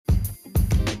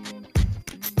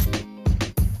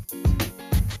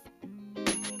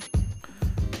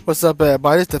What's up,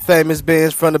 everybody? It's the famous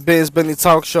Benz from the Benz Bentley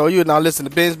Talk Show. You are now listening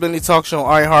to Benz Bentley Talk Show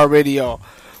on iHeartRadio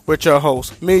with your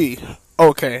host, me.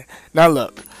 Okay, now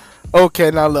look.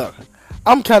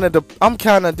 I'm kind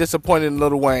of disappointed in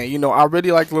Lil Wayne. You know, I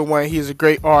really like Lil Wayne. He's a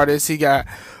great artist. He got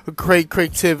a great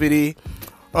creativity.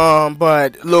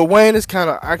 But Lil Wayne is kind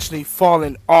of actually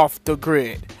falling off the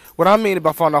grid. What I mean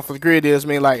by falling off the grid is,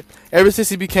 like, ever since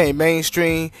he became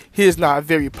mainstream, he is not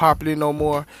very popular no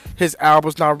more. His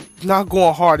albums not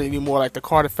going hard anymore. Like the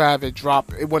Carter 5 had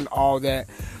dropped, it wasn't all that,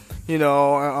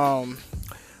 Lil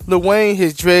Wayne,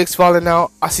 his dreads falling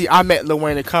out. I met Lil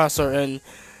Wayne at a concert, and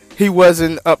he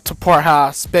wasn't up to par how I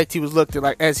expect he was looking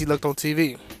like as he looked on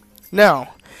TV.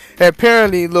 Now,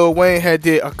 apparently Lil Wayne had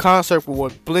did a concert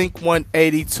with Blink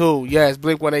 182. Yes,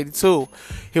 Blink 182.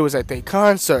 He was at their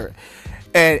concert.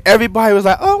 And everybody was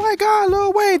like, oh my God,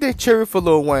 Lil Wayne. They cheered for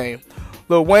Lil Wayne.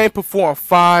 Lil Wayne performed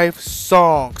 5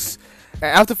 songs. And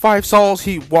after 5 songs,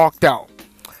 he walked out.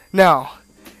 Now,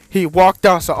 he walked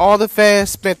out, so all the fans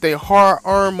spent their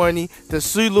hard-earned money to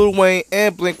see Lil Wayne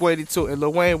and Blink 182. And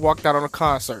Lil Wayne walked out on a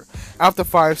concert after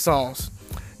 5 songs.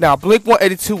 Now, Blink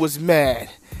 182 was mad.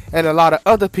 And a lot of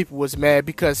other people was mad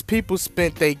because people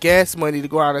spent their gas money to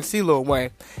go out and see Lil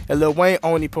Wayne. And Lil Wayne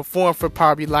only performed for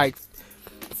probably like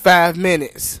 5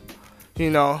 minutes,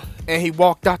 and he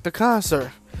walked out the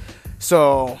concert.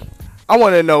 So I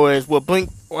want to know is, will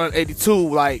Blink 182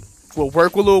 will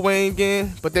work with Lil Wayne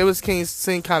again? But they was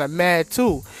seem kind of mad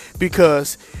too,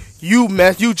 because you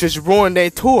just ruined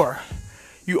their tour.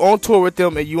 You on tour with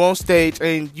them and you on stage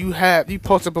and you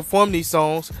supposed to perform these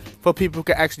songs for people who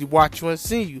can actually watch you and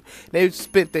see you. They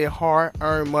spent their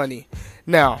hard-earned money.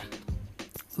 Now,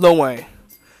 Lil Wayne,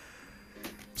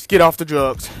 just get off the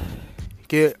drugs.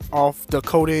 Get off the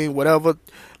codeine, whatever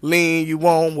lean you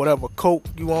want, whatever coke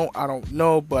you want, I don't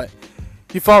know, but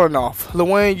you're falling off. Lil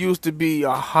Wayne used to be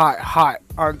a hot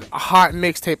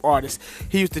mixtape artist.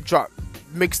 He used to drop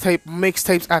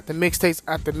mixtapes after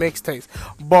mixtapes,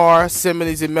 bars,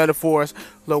 similes, and metaphors.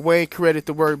 Lil Wayne created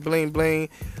the word bling bling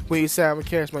when he signed with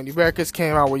Cash Money Records,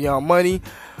 came out with Young Money.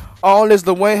 All this,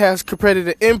 Lil Wayne has created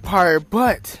an empire,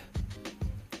 but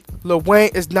Lil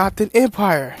Wayne is not an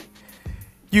empire.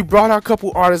 You brought out a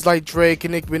couple artists like Drake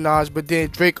and Nicki Minaj, but then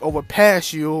Drake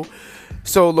overpassed you.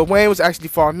 So Lil Wayne was actually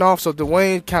falling off. So Lil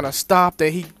Wayne kind of stopped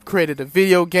and he created a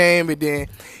video game, and then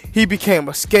he became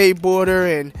a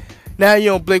skateboarder, and now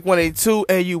you're on Blink 182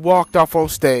 and you walked off on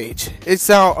stage. It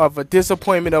sounds of a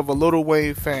disappointment of a Lil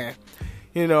Wayne fan.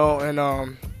 I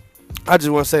just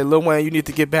want to say, Lil Wayne, you need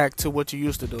to get back to what you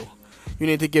used to do. You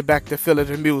need to get back to feeling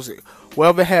the music.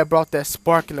 Whoever had brought that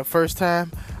spark in the first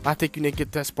time, I think you need to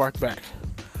get that spark back.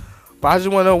 But I just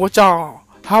want to know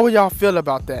how would y'all feel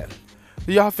about that?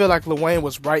 Do y'all feel like Lil Wayne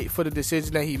was right for the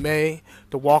decision that he made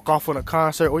to walk off on a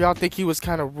concert? Or y'all think he was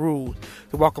kind of rude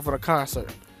to walk off on a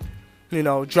concert?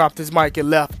 Dropped his mic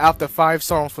and left after 5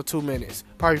 songs for 2 minutes.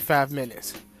 Probably 5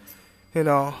 minutes.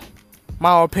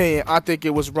 My opinion, I think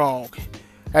it was wrong.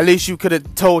 At least you could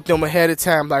have told them ahead of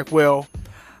time, like, well,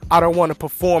 I don't want to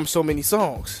perform so many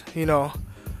songs,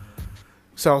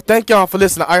 So thank y'all for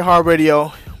listening to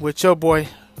iHeartRadio with your boy,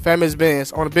 Famous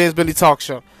Benz, on the Benz Bentley Talk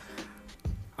Show.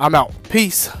 I'm out.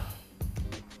 Peace.